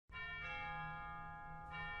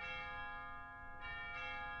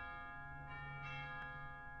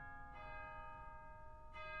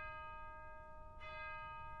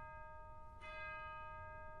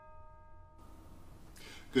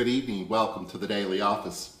Good evening, welcome to the Daily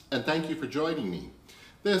Office, and thank you for joining me.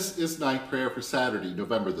 This is night prayer for Saturday,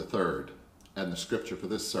 November the 3rd, and the scripture for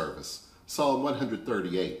this service, Psalm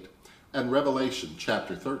 138, and Revelation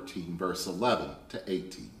chapter 13, verse 11 to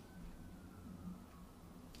 18.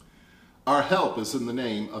 Our help is in the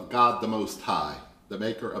name of God the Most High, the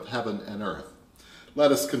maker of heaven and earth.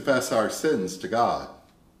 Let us confess our sins to God.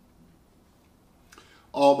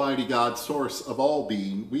 Almighty God, source of all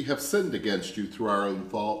being, we have sinned against you through our own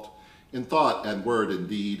fault, in thought and word and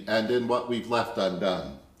deed, and in what we've left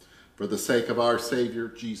undone. For the sake of our Savior,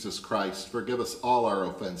 Jesus Christ, forgive us all our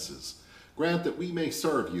offenses. Grant that we may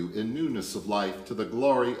serve you in newness of life to the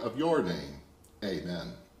glory of your name.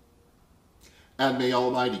 Amen. And may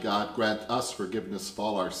Almighty God grant us forgiveness of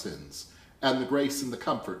all our sins, and the grace and the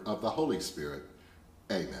comfort of the Holy Spirit.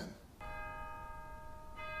 Amen.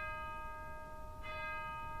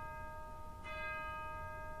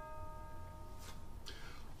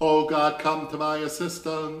 O God, come to my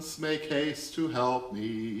assistance, make haste to help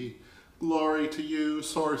me. Glory to you,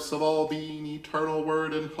 source of all being, eternal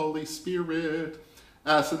Word and Holy Spirit,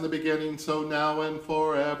 as in the beginning, so now and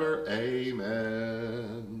forever.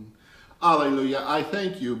 Amen. Alleluia. I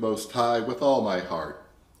thank you, Most High, with all my heart.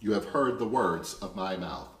 You have heard the words of my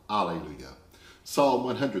mouth. Alleluia. Psalm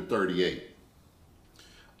 138.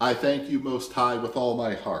 I thank you, Most High, with all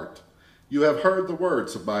my heart. You have heard the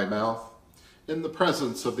words of my mouth. In the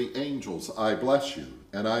presence of the angels I bless you,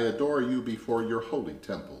 and I adore you before your holy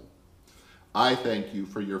temple. I thank you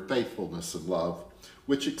for your faithfulness and love,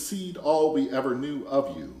 which exceed all we ever knew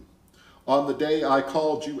of you. On the day I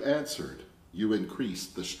called, you answered. You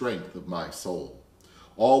increased the strength of my soul.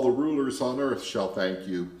 All the rulers on earth shall thank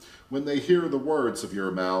you. When they hear the words of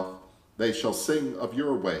your mouth, they shall sing of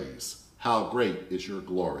your ways. How great is your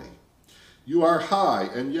glory! You are high,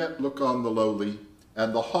 and yet look on the lowly,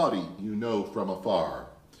 and the haughty you know from afar.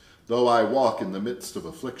 Though I walk in the midst of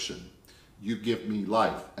affliction, you give me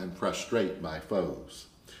life and frustrate my foes.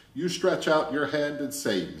 You stretch out your hand and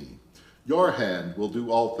save me. Your hand will do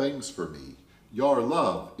all things for me. Your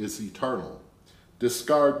love is eternal.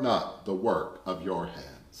 Discard not the work of your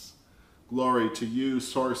hands. Glory to you,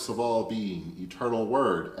 source of all being, eternal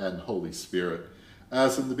Word and Holy Spirit,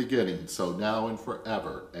 as in the beginning, so now and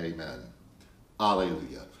forever. Amen.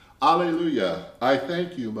 Alleluia. Alleluia. I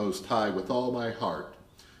thank you, Most High, with all my heart.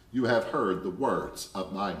 You have heard the words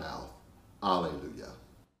of my mouth. Alleluia.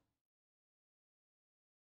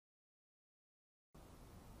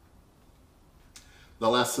 The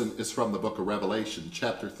lesson is from the book of Revelation,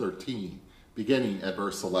 chapter 13, beginning at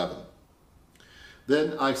verse 11.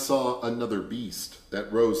 Then I saw another beast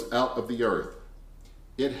that rose out of the earth.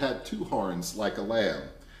 It had 2 horns like a lamb,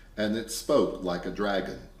 and it spoke like a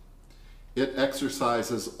dragon. It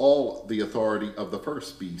exercises all the authority of the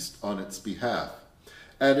first beast on its behalf,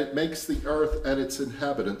 and it makes the earth and its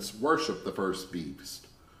inhabitants worship the first beast,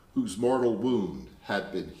 whose mortal wound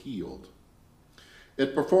had been healed.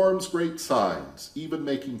 It performs great signs, even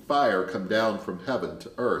making fire come down from heaven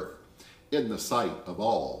to earth, in the sight of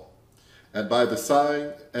all. And by the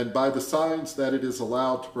signs that it is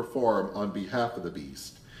allowed to perform on behalf of the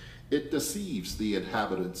beast, it deceives the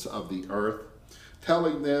inhabitants of the earth,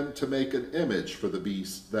 telling them to make an image for the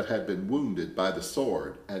beast that had been wounded by the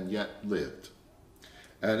sword and yet lived.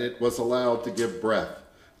 And it was allowed to give breath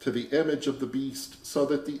to the image of the beast, so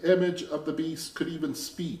that the image of the beast could even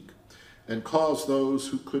speak, and cause those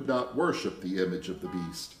who could not worship the image of the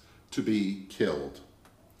beast to be killed.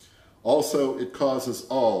 Also it causes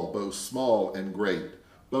all, both small and great,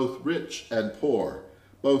 both rich and poor,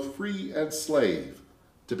 both free and slave,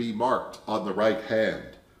 to be marked on the right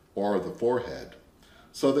hand or the forehead,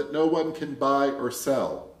 so that no one can buy or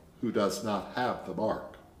sell who does not have the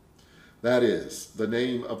mark. That is, the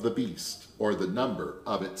name of the beast, or the number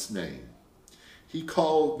of its name.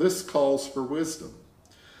 This calls for wisdom.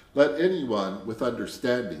 Let anyone with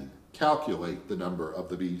understanding calculate the number of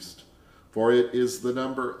the beast, for it is the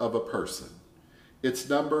number of a person. Its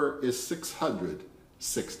number is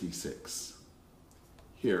 666.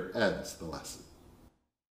 Here ends the lesson.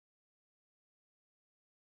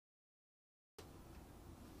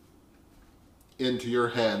 Into your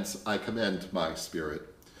hands I commend my spirit,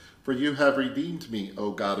 for you have redeemed me, O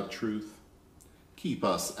God of truth. Keep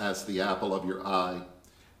us as the apple of your eye,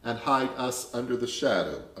 and hide us under the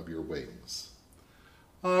shadow of your wings.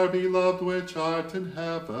 Our beloved which art in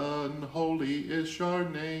heaven, holy is your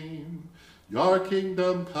name. Your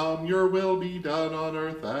kingdom come, your will be done on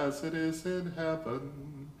earth as it is in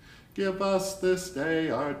heaven. Give us this day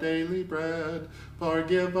our daily bread.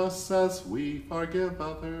 Forgive us as we forgive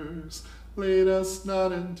others. Lead us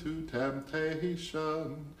not into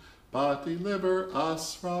temptation, but deliver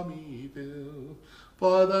us from evil.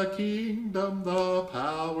 For the kingdom, the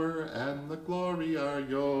power, and the glory are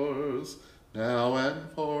yours, now and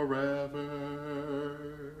forever.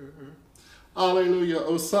 Alleluia,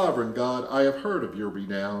 O sovereign God, I have heard of your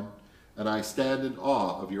renown, and I stand in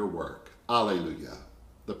awe of your work. Alleluia.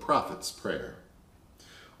 The prophet's prayer.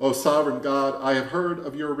 O sovereign God, I have heard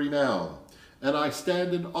of your renown, and I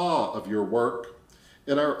stand in awe of your work.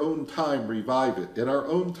 In our own time revive it, in our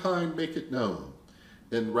own time make it known.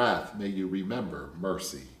 In wrath may you remember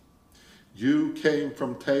mercy. You came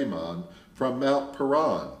from Teman, from Mount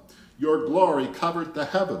Paran. Your glory covered the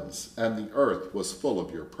heavens, and the earth was full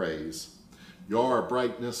of your praise. Your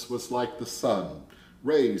brightness was like the sun.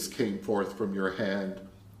 Rays came forth from your hand,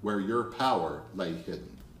 where your power lay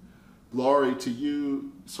hidden. Glory to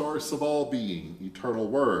you, source of all being, eternal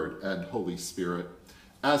Word and Holy Spirit,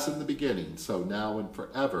 as in the beginning, so now and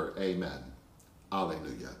forever. Amen.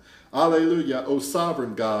 Alleluia. Alleluia, O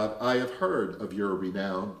sovereign God, I have heard of your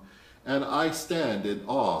renown, and I stand in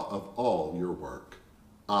awe of all your work.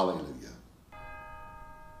 Alleluia.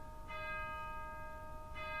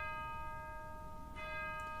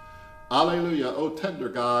 Alleluia, O tender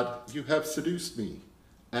God, you have seduced me,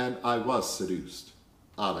 and I was seduced.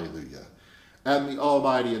 Alleluia. And the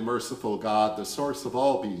Almighty and merciful God, the source of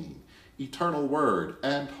all being, eternal Word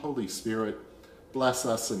and Holy Spirit, bless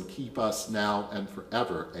us and keep us now and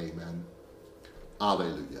forever. Amen.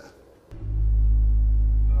 Alleluia.